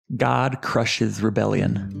God crushes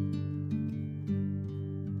rebellion.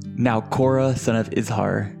 Now Korah, son of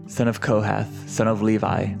Izhar, son of Kohath, son of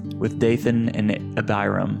Levi, with Dathan and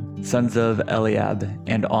Abiram, sons of Eliab,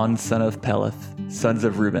 and On, son of Peleth, sons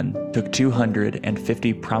of Reuben, took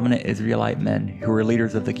 250 prominent Israelite men who were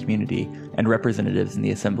leaders of the community and representatives in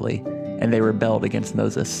the assembly, and they rebelled against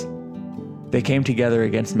Moses. They came together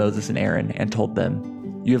against Moses and Aaron and told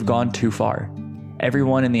them, "You have gone too far.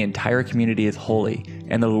 Everyone in the entire community is holy,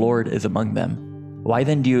 and the Lord is among them. Why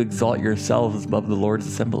then do you exalt yourselves above the Lord's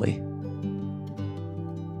assembly?"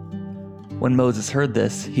 When Moses heard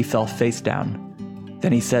this, he fell face down.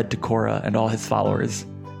 Then he said to Korah and all his followers,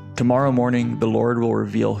 "Tomorrow morning the Lord will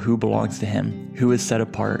reveal who belongs to him, who is set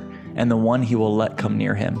apart, and the one he will let come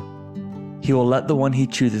near him. He will let the one he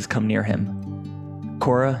chooses come near him.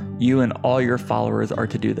 Korah, you and all your followers are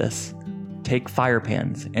to do this. Take fire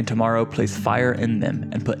pans, and tomorrow place fire in them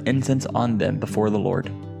and put incense on them before the Lord.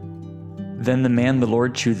 Then the man the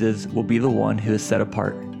Lord chooses will be the one who is set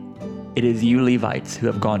apart. It is you Levites who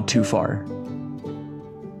have gone too far."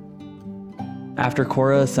 After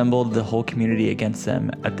Korah assembled the whole community against them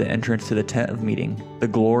at the entrance to the tent of meeting, the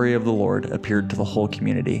glory of the Lord appeared to the whole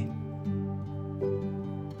community.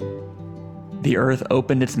 The earth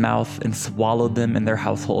opened its mouth and swallowed them and their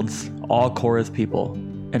households, all Korah's people,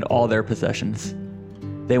 and all their possessions.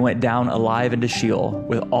 They went down alive into Sheol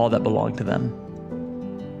with all that belonged to them.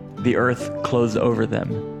 The earth closed over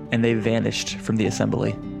them, and they vanished from the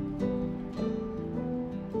assembly.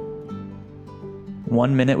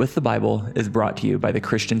 1 Minute with the Bible is brought to you by the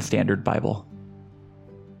Christian Standard Bible.